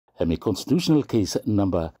a constitutional case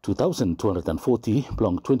number 2240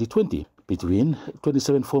 belong 2020 between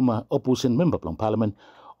 27 former opposition member belong parliament,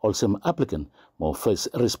 also applicant, more first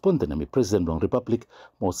respondent and president belong republic,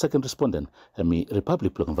 more second respondent and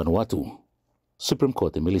republic belong Vanuatu. Supreme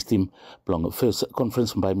Court and Millis team belong first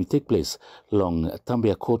conference by me take place long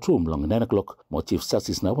Tambia courtroom long 9 o'clock, more Chief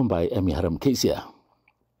Justice now by Haram Kesia.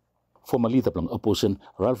 Former leader belong opposition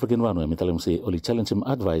Ralph Regenvanu and Mitalim say only challenge him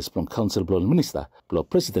advice belong council belong minister belong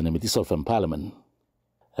president and dissolve from parliament.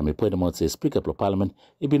 And me point out say speaker belong parliament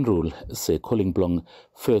ibin rule say calling belong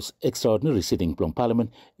first extraordinary sitting belong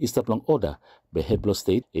parliament is that belong order by head belong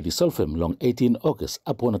state a dissolve him long 18 August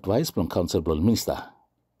upon advice belong council belong minister.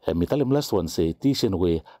 And me tell him last one say teaching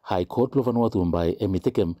way High Court belong Vanuatu by me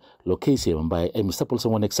take him lo case him by me sample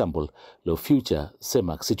one example lo future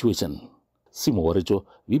semak situation. Simo Warejo,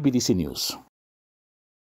 VBTC News.